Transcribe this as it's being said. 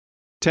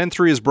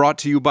10-3 is brought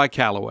to you by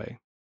Callaway.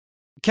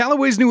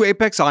 Callaway's new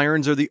Apex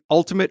irons are the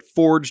ultimate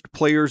forged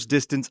player's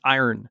distance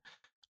iron.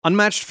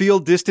 Unmatched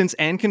field distance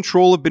and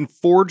control have been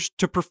forged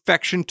to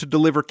perfection to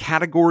deliver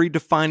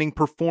category-defining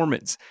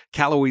performance.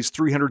 Callaway's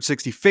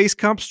 360 face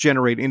cups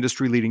generate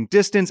industry-leading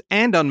distance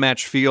and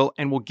unmatched feel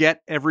and will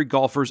get every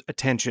golfer's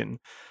attention.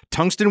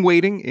 Tungsten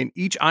weighting in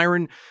each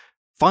iron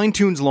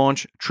fine-tunes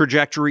launch,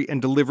 trajectory,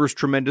 and delivers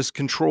tremendous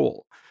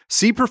control.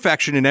 See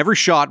perfection in every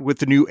shot with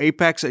the new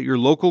Apex at your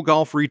local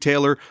golf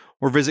retailer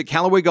or visit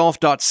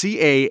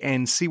CallawayGolf.ca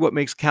and see what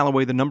makes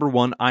Callaway the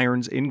 #1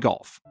 irons in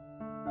golf.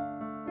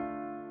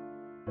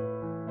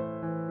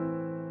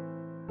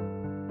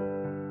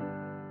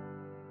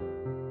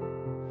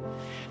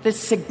 The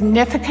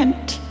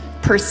significant,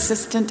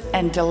 persistent,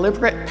 and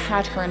deliberate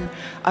pattern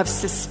of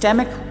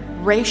systemic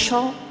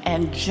racial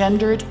and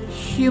gendered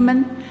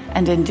human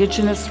and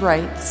Indigenous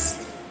rights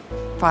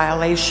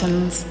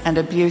violations and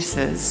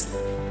abuses,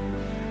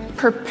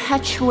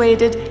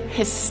 perpetuated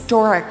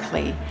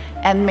historically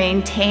and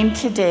maintained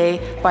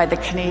today by the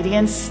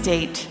Canadian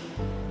state,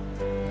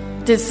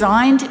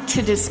 designed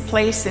to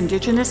displace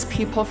Indigenous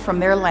people from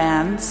their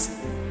lands,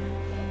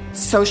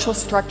 social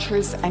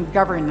structures, and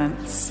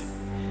governance,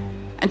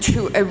 and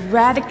to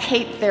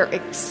eradicate their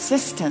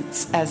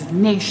existence as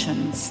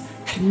nations,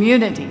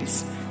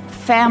 communities,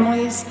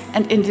 families,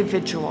 and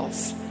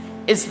individuals,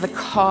 is the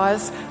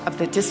cause of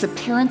the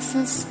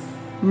disappearances,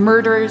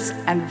 murders,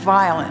 and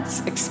violence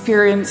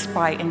experienced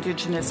by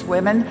Indigenous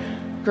women,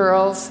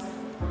 girls,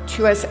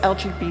 2S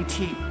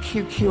LGBTQIA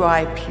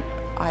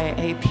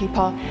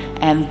people,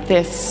 and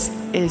this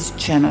is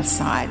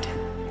genocide.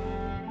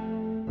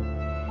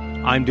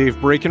 I'm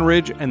Dave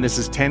Breckenridge, and this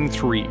is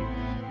 10-3.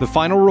 The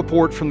final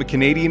report from the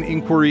Canadian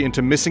Inquiry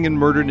into Missing and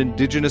Murdered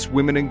Indigenous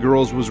Women and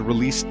Girls was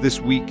released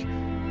this week.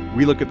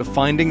 We look at the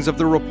findings of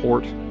the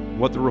report,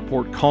 what the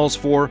report calls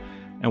for,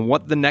 and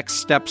what the next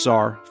steps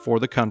are for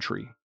the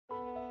country.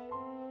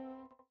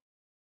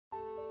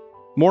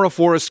 Maura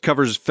Forrest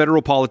covers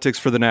federal politics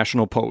for the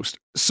National Post.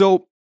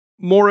 So,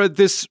 Maura,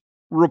 this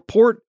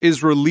report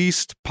is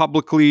released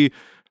publicly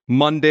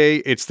Monday.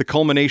 It's the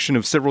culmination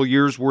of several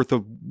years' worth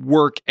of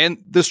work. And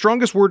the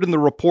strongest word in the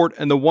report,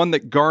 and the one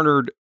that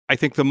garnered, I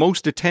think, the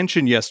most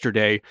attention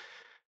yesterday,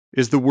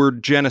 is the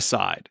word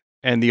genocide.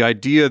 And the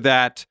idea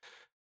that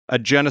a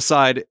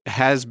genocide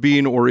has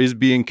been or is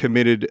being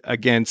committed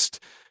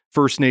against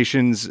First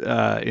Nations,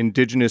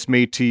 Indigenous,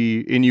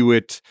 Métis,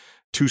 Inuit,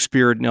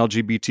 Two-Spirit, and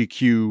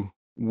LGBTQ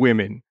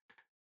women.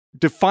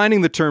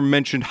 Defining the term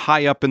mentioned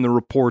high up in the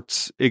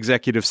report's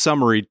executive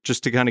summary,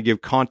 just to kind of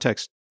give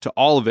context to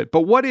all of it.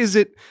 But what is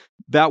it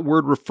that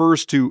word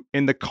refers to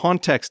in the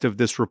context of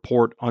this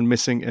report on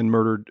missing and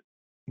murdered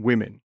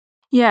women?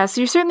 Yeah,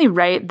 so you're certainly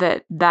right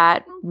that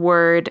that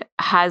word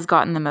has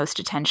gotten the most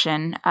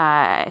attention.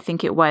 I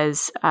think it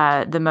was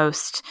the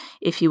most,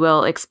 if you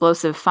will,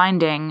 explosive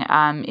finding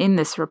in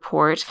this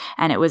report,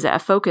 and it was a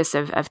focus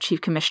of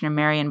Chief Commissioner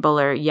Marion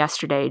Buller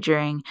yesterday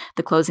during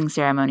the closing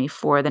ceremony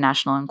for the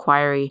National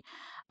Inquiry.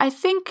 I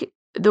think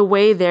the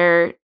way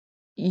they're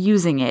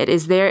using it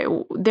is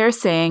they're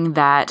saying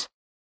that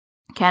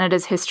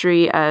Canada's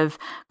history of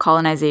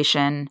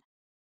colonization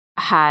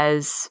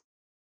has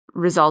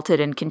resulted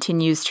and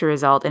continues to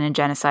result in a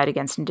genocide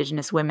against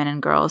Indigenous women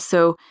and girls.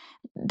 So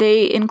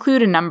they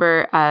include a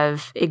number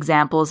of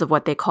examples of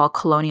what they call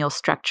colonial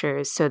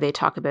structures. So they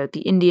talk about the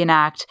Indian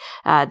Act,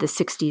 the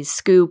 60s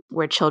scoop,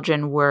 where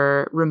children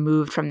were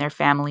removed from their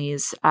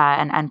families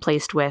and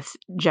placed with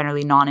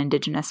generally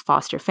non-Indigenous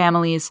foster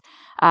families.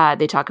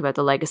 They talk about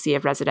the legacy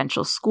of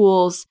residential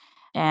schools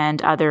and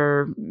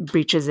other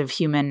breaches of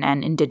human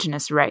and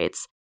Indigenous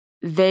rights.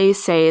 They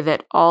say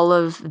that all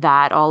of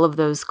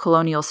those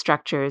colonial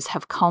structures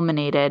have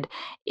culminated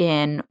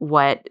in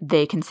what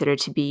they consider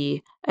to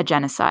be a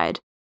genocide.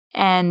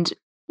 And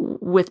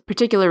with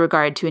particular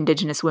regard to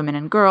Indigenous women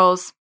and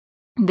girls,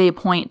 they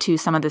point to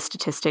some of the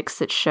statistics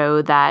that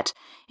show that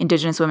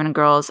Indigenous women and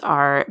girls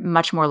are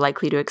much more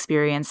likely to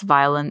experience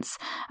violence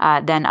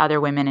than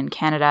other women in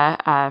Canada.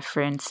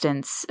 For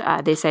instance,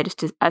 they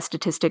cite a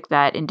statistic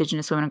that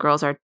Indigenous women and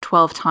girls are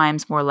 12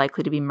 times more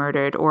likely to be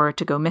murdered or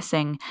to go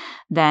missing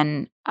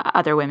than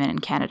other women in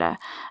Canada.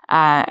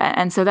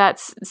 And so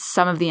that's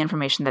some of the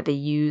information that they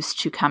use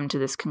to come to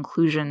this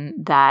conclusion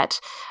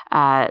that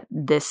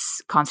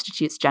this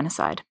constitutes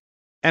genocide.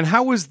 And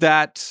how was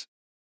that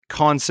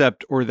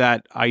concept or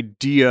that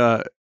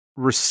idea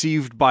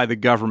received by the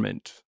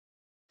government?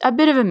 A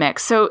bit of a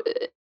mix. So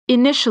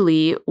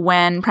initially,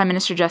 when Prime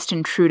Minister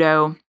Justin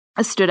Trudeau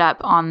stood up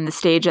on the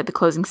stage at the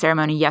closing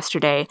ceremony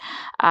yesterday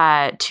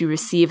to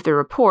receive the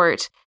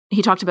report,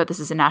 he talked about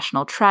this as a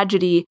national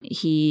tragedy.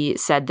 He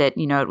said that,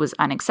 it was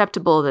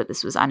unacceptable, that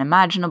this was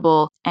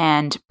unimaginable,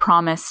 and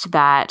promised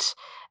that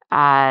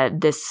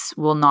this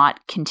will not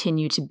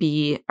continue to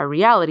be a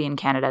reality in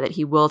Canada, that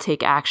he will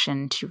take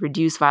action to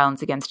reduce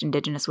violence against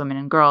Indigenous women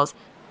and girls.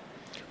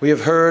 We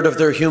have heard of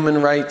their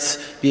human rights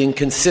being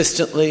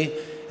consistently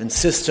and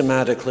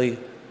systematically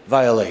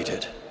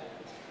violated.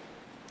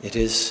 It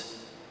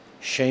is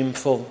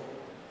shameful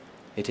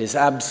It is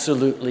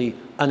absolutely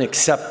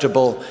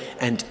unacceptable,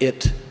 and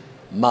it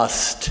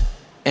must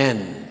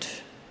end.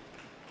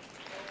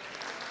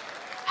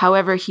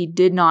 However, he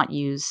did not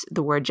use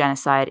the word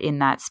genocide in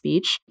that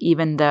speech,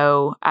 even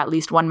though at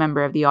least one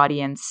member of the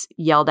audience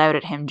yelled out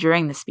at him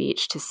during the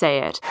speech to say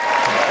it.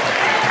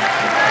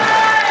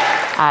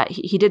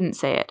 He didn't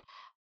say it.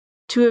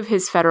 Two of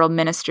his federal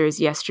ministers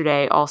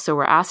yesterday also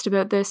were asked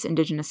about this,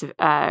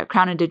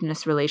 Crown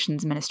Indigenous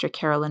Relations Minister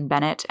Carolyn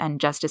Bennett and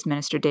Justice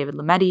Minister David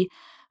Lametti.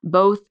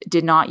 Both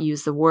did not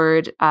use the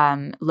word.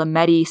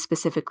 Lametti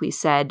specifically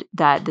said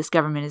that this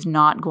government is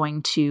not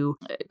going to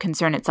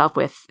concern itself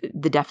with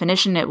the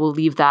definition. It will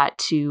leave that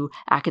to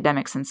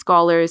academics and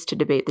scholars to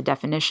debate the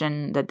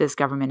definition, that this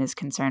government is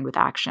concerned with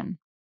action.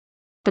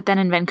 But then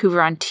in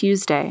Vancouver on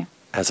Tuesday,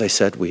 as I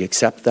said, we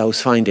accept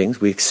those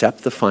findings. We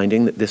accept the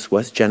finding that this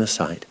was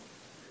genocide.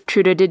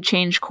 Trudeau did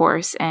change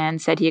course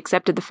and said he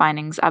accepted the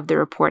findings of the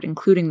report,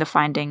 including the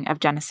finding of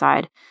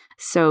genocide.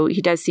 So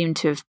he does seem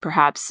to have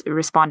perhaps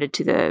responded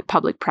to the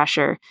public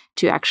pressure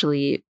to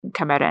actually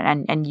come out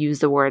and use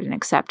the word and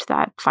accept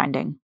that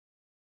finding.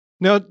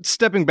 Now,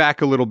 stepping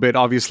back a little bit,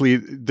 obviously,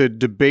 the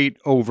debate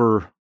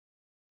over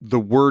the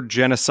word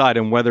genocide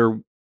and whether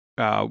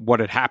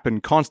what had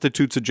happened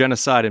constitutes a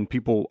genocide and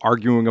people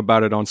arguing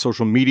about it on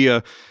social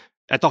media.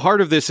 At the heart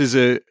of this is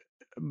a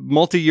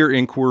multi-year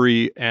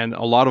inquiry and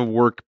a lot of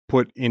work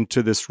put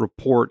into this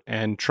report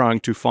and trying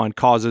to find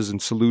causes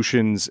and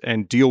solutions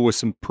and deal with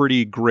some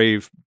pretty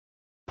grave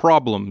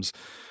problems.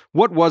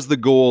 What was the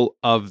goal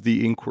of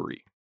the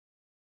inquiry?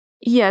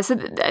 Yeah, so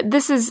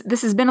this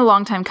has been a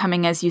long time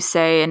coming, as you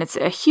say, and it's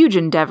a huge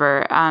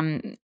endeavor.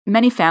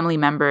 Many family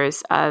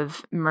members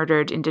of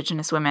murdered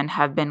Indigenous women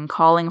have been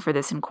calling for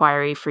this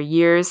inquiry for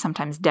years,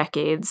 sometimes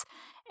decades.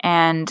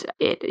 And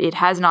it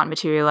has not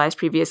materialized.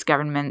 Previous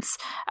governments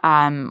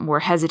were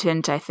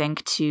hesitant, I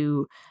think,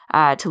 to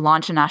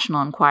launch a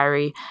national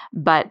inquiry.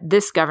 But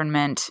this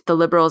government, the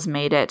Liberals,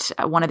 made it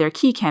one of their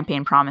key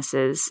campaign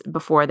promises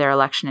before their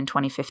election in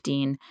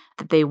 2015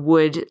 that they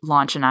would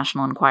launch a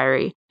national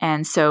inquiry.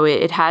 And so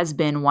it has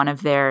been one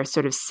of their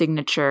sort of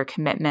signature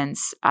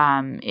commitments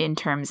in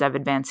terms of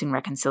advancing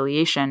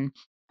reconciliation.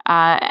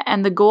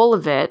 And the goal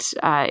of it,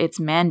 its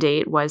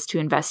mandate, was to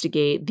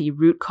investigate the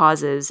root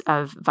causes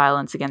of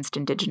violence against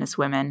Indigenous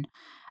women,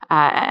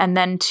 and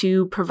then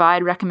to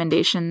provide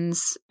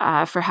recommendations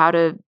for how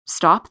to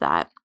stop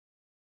that.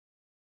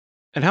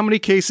 And how many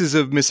cases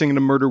of missing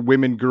and murdered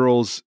women,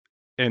 girls,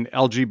 and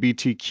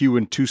LGBTQ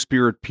and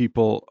Two-Spirit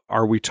people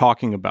are we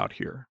talking about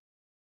here?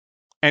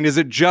 And is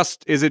it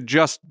just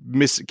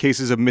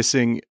cases of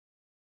missing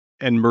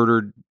and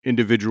murdered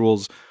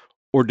individuals,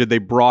 or did they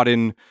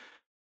broaden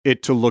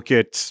it to look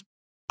at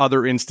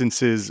other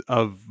instances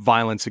of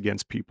violence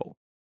against people?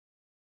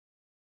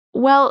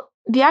 Well,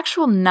 the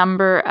actual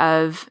number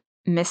of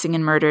missing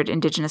and murdered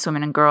Indigenous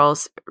women and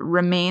girls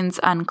remains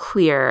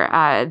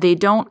unclear. They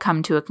don't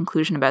come to a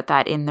conclusion about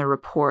that in the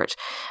report.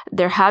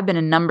 There have been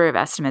a number of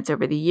estimates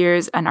over the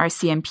years. An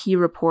RCMP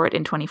report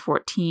in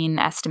 2014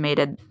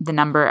 estimated the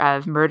number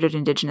of murdered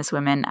Indigenous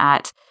women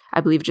at,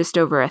 I believe, just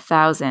over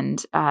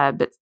 1,000.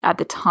 But at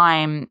the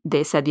time,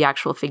 they said the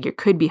actual figure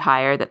could be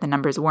higher, that the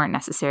numbers weren't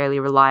necessarily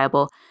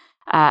reliable.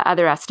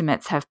 Other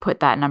estimates have put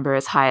that number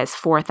as high as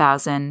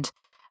 4,000.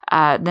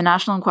 The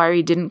National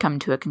Inquiry didn't come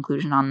to a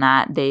conclusion on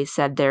that. They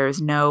said there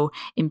is no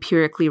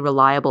empirically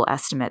reliable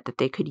estimate that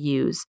they could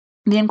use.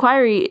 The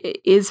inquiry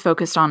is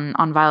focused on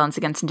violence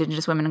against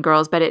Indigenous women and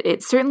girls, but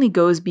it certainly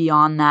goes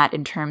beyond that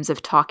in terms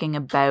of talking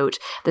about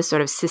the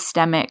sort of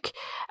systemic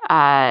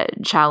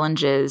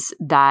challenges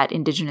that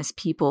Indigenous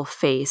people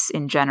face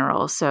in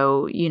general.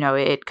 So,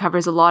 it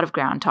covers a lot of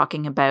ground,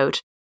 talking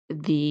about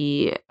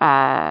the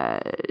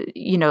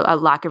a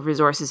lack of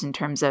resources in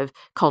terms of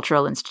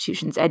cultural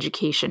institutions,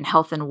 education,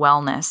 health and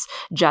wellness,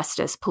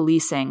 justice,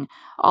 policing,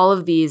 all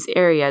of these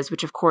areas,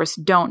 which of course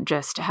don't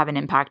just have an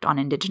impact on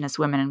Indigenous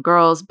women and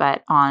girls,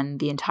 but on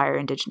the entire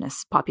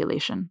Indigenous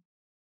population.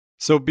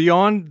 So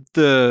beyond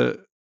the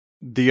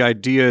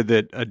idea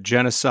that a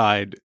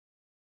genocide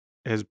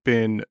has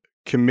been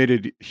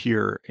committed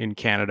here in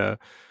Canada,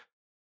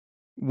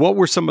 what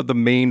were some of the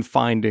main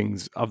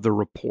findings of the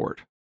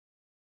report?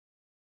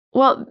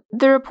 Well,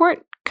 the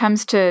report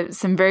comes to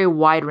some very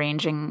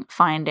wide-ranging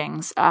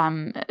findings,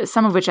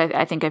 some of which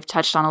I think I've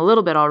touched on a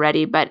little bit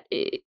already, but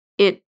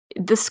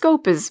the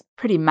scope is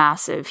pretty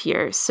massive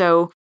here.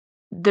 So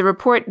the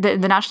report, the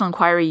National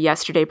Inquiry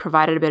yesterday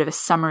provided a bit of a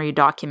summary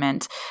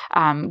document.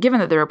 Given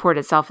that the report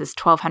itself is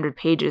 1,200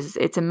 pages,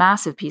 it's a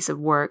massive piece of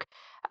work.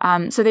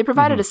 So they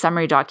provided a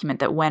summary document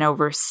that went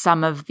over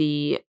some of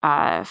the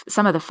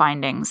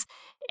findings.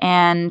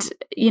 And,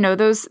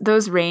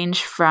 those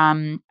range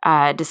from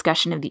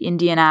discussion of the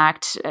Indian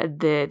Act.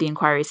 The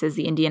inquiry says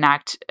the Indian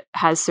Act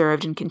has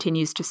served and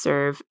continues to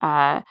serve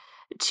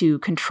to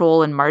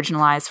control and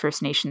marginalize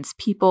First Nations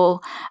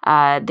people.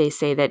 They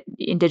say that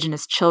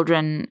Indigenous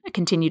children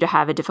continue to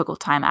have a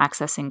difficult time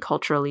accessing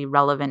culturally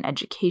relevant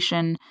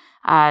education.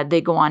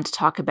 They go on to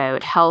talk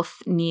about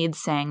health needs,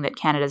 saying that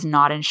Canada's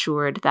not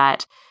ensured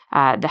that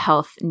the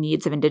health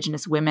needs of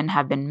Indigenous women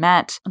have been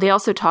met. They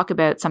also talk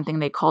about something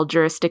they call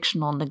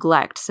jurisdictional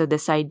neglect. So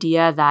this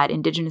idea that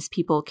Indigenous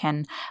people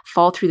can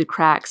fall through the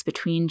cracks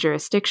between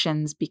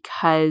jurisdictions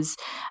because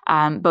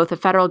both the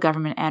federal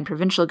government and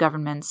provincial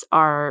governments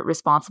are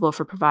responsible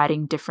for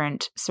providing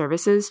different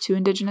services to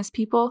Indigenous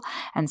people.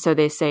 And so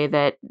they say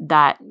that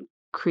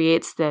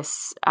creates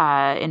this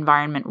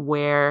environment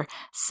where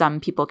some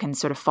people can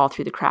sort of fall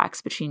through the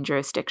cracks between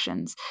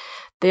jurisdictions.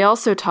 They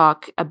also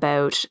talk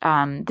about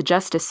the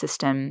justice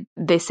system.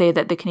 They say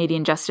that the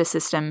Canadian justice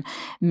system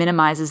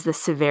minimizes the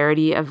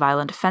severity of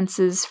violent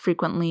offenses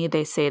frequently.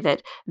 They say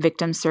that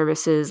victim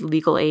services,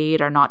 legal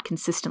aid are not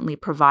consistently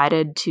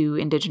provided to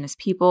Indigenous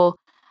people.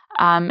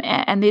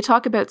 And they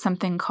talk about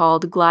something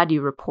called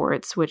GLADU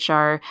reports, which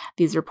are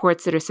these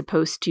reports that are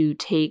supposed to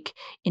take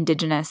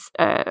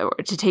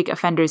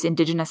offenders'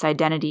 Indigenous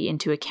identity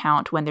into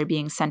account when they're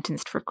being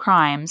sentenced for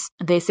crimes.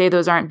 They say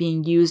those aren't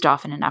being used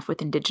often enough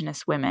with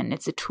Indigenous women.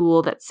 It's a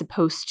tool that's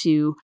supposed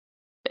to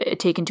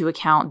take into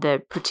account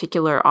the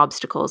particular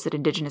obstacles that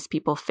Indigenous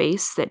people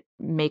face that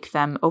make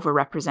them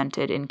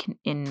overrepresented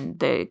in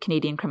the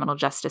Canadian criminal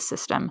justice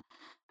system.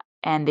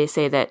 And they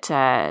say that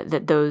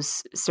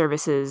those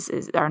services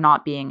are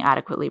not being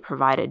adequately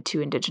provided to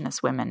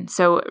Indigenous women.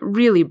 So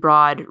really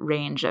broad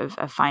range of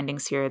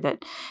findings here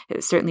that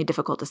is certainly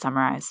difficult to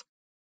summarize.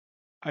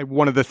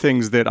 One of the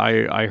things that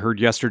I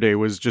heard yesterday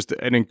was just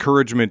an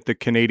encouragement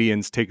that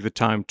Canadians take the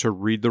time to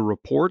read the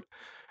report,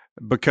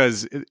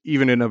 because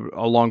even in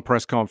a long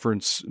press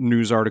conference,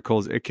 news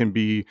articles, it can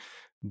be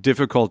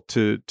difficult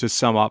to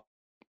sum up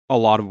a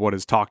lot of what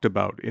is talked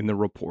about in the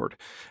report.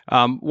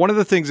 One of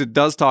the things it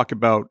does talk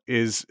about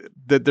is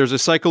that there's a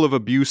cycle of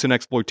abuse and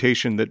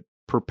exploitation that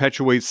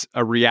perpetuates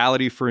a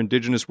reality for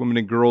Indigenous women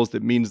and girls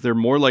that means they're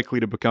more likely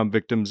to become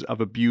victims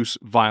of abuse,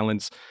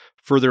 violence,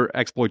 further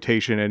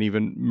exploitation, and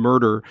even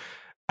murder.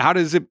 How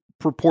does it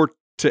purport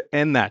to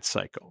end that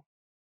cycle?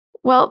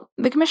 Well,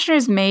 the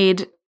commissioners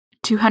made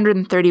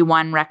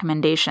 231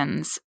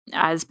 recommendations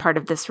as part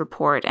of this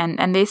report.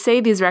 And they say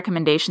these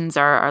recommendations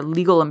are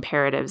legal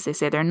imperatives. They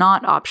say they're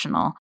not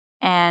optional.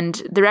 And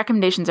the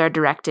recommendations are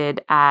directed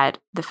at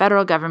the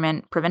federal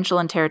government, provincial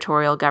and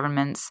territorial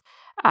governments,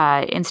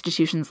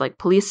 institutions like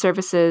police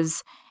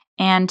services,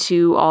 and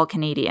to all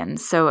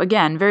Canadians. So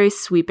again, very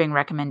sweeping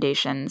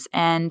recommendations.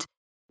 And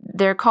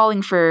they're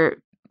calling for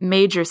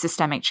major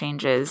systemic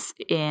changes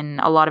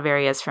in a lot of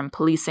areas, from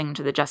policing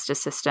to the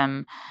justice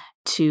system,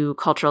 to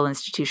cultural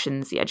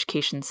institutions, the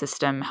education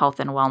system, health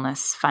and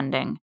wellness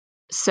funding.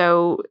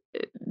 So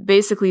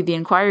basically, the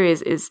inquiry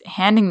is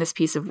handing this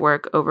piece of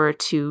work over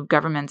to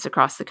governments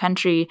across the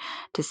country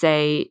to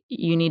say,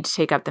 you need to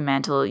take up the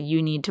mantle,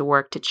 you need to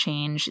work to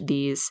change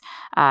these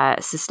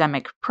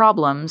systemic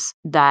problems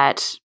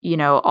that,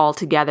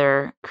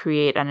 altogether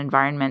create an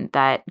environment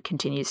that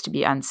continues to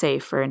be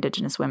unsafe for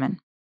Indigenous women.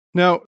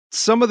 Now,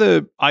 some of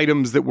the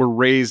items that were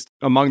raised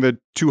among the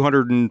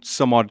 200 and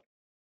some odd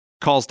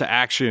calls to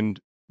action,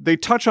 they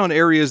touch on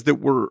areas that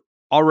were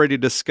already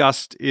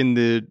discussed in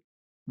the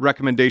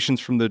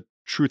recommendations from the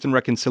Truth and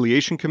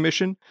Reconciliation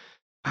Commission.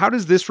 How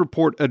does this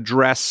report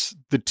address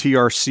the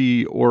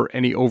TRC or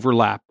any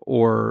overlap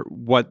or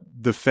what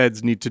the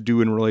feds need to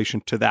do in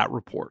relation to that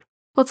report?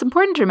 Well, it's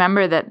important to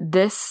remember that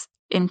this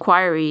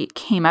inquiry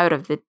came out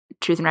of the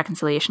Truth and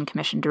Reconciliation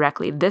Commission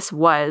directly. This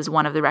was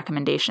one of the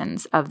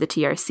recommendations of the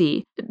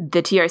TRC.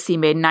 The TRC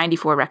made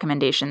 94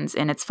 recommendations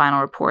in its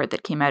final report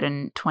that came out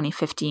in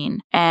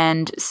 2015.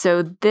 And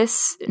so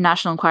this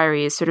national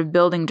inquiry is sort of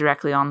building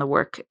directly on the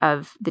work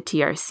of the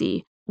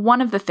TRC.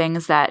 One of the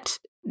things that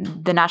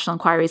the National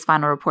Inquiry's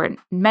final report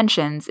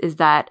mentions is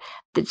that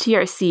the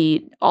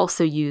TRC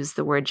also used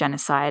the word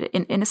genocide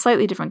in a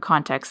slightly different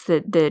context.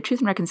 The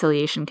Truth and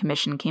Reconciliation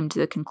Commission came to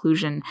the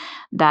conclusion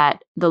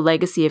that the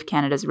legacy of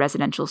Canada's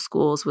residential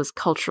schools was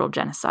cultural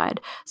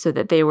genocide, so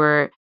that they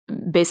were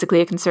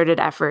basically a concerted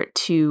effort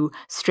to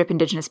strip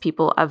Indigenous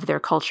people of their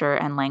culture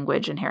and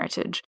language and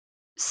heritage.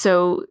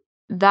 So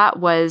that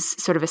was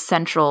sort of a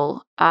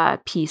central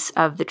piece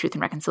of the Truth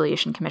and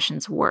Reconciliation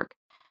Commission's work.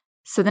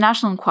 So the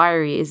National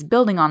Inquiry is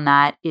building on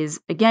that, is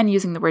again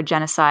using the word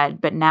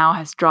genocide, but now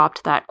has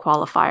dropped that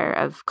qualifier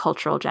of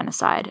cultural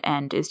genocide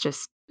and is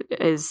just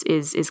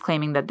is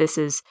claiming that this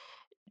is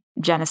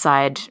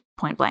genocide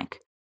point blank.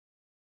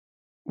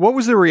 What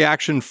was the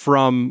reaction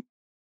from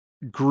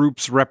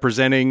groups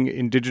representing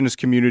Indigenous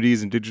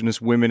communities,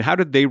 Indigenous women? How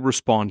did they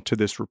respond to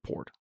this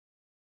report?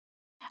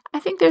 I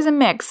think there's a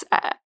mix.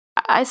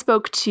 I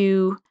spoke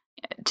to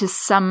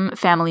some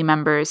family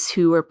members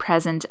who were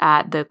present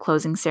at the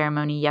closing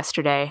ceremony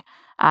yesterday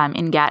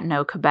in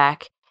Gatineau,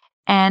 Quebec.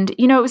 And,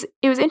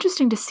 it was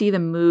interesting to see the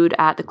mood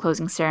at the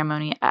closing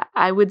ceremony.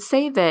 I would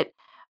say that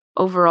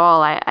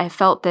overall, I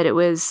felt that it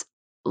was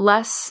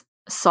less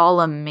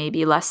solemn,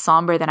 maybe less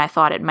somber than I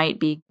thought it might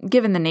be,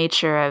 given the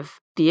nature of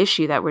the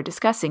issue that we're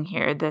discussing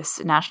here,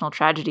 this national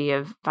tragedy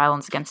of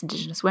violence against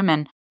Indigenous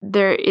women.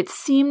 it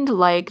seemed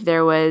like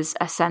there was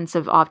a sense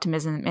of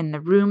optimism in the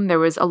room. There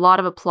was a lot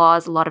of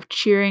applause, a lot of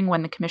cheering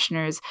when the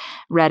commissioners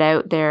read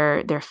out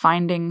their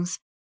findings.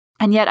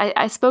 And yet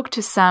I spoke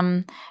to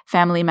some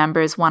family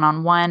members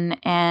one-on-one,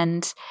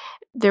 and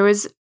there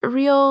was a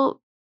real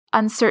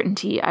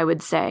uncertainty, I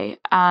would say.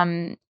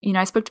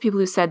 I spoke to people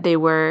who said they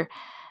were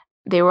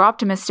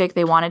optimistic.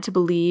 They wanted to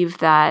believe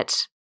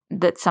that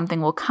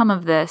something will come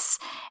of this.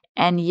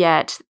 And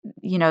yet,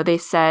 they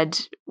said,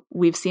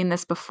 we've seen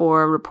this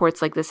before.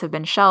 Reports like this have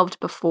been shelved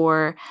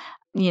before.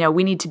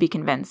 We need to be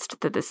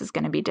convinced that this is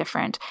going to be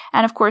different.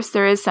 And of course,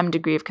 there is some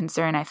degree of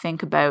concern, I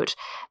think, about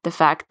the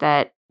fact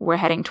that we're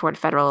heading toward a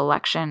federal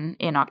election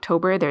in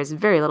October. There's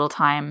very little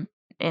time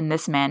in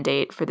this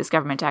mandate for this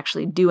government to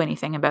actually do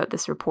anything about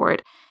this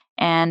report.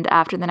 And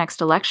after the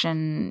next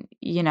election,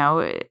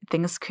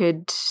 things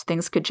could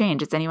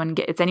change. It's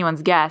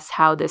anyone's guess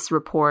how this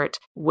report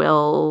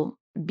will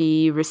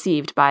be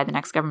received by the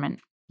next government.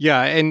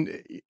 Yeah,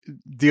 and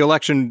the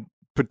election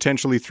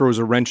potentially throws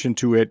a wrench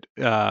into it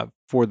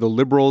for the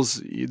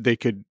Liberals. They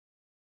could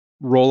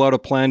roll out a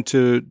plan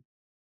to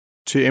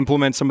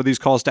implement some of these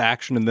calls to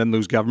action and then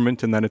lose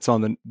government, and then it's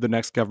on the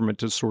next government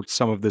to sort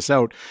some of this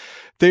out.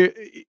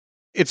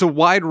 It's a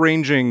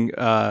wide-ranging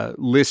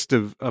list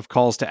of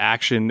calls to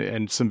action,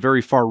 and some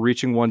very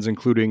far-reaching ones,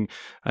 including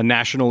a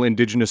National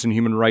Indigenous and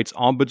Human Rights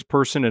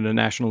Ombudsperson and a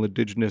National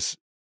Indigenous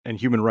and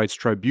Human Rights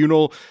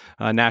Tribunal,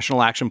 a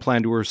national action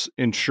plan to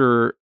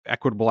ensure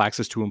equitable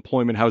access to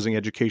employment, housing,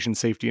 education,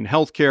 safety, and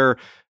healthcare,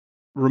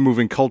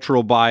 removing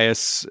cultural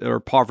bias or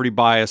poverty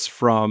bias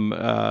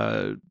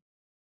from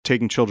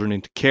taking children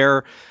into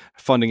care,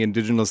 funding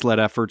Indigenous-led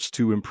efforts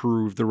to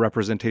improve the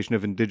representation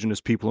of Indigenous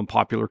people in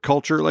popular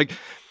culture.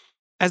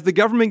 Has the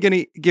government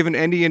given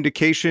any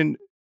indication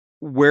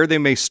where they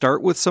may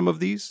start with some of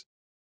these?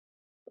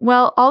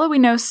 Well, all that we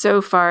know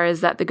so far is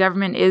that the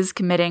government is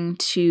committing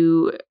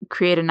to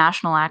create a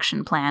national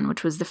action plan,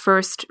 which was the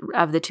first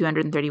of the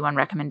 231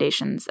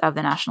 recommendations of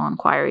the National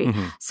Inquiry.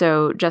 Mm-hmm.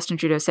 So Justin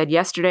Trudeau said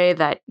yesterday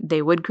that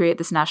they would create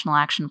this national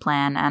action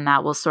plan, and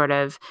that will sort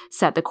of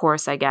set the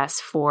course, I guess,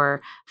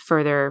 for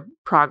further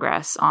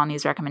progress on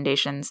these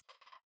recommendations.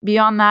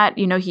 Beyond that,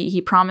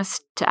 he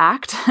promised to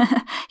act.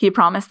 He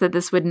promised that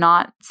this would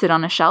not sit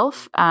on a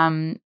shelf,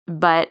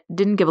 but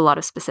didn't give a lot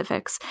of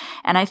specifics.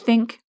 And I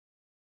think,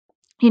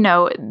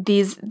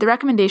 the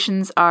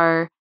recommendations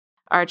are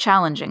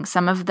challenging.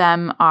 Some of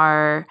them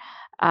are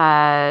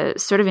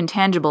sort of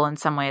intangible in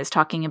some ways,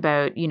 talking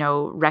about,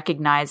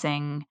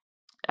 recognizing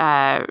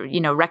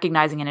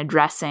and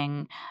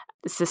addressing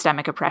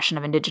systemic oppression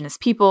of Indigenous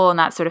people and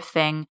that sort of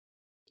thing.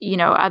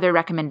 Other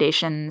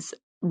recommendations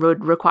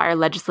would require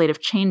legislative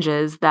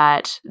changes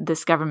that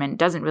this government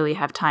doesn't really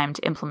have time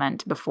to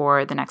implement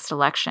before the next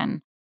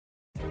election.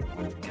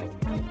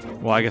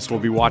 Well, I guess we'll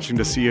be watching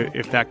to see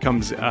if that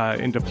comes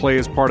into play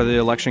as part of the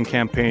election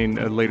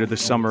campaign later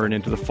this summer and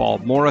into the fall.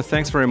 Maura,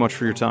 thanks very much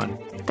for your time.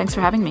 Thanks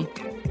for having me.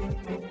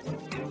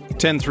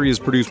 10-3 is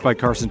produced by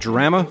Carson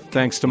Jarama.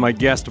 Thanks to my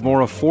guest,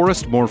 Maura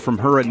Forrest. More from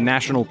her at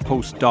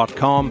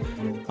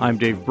nationalpost.com. I'm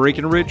Dave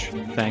Breckenridge.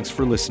 Thanks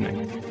for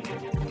listening.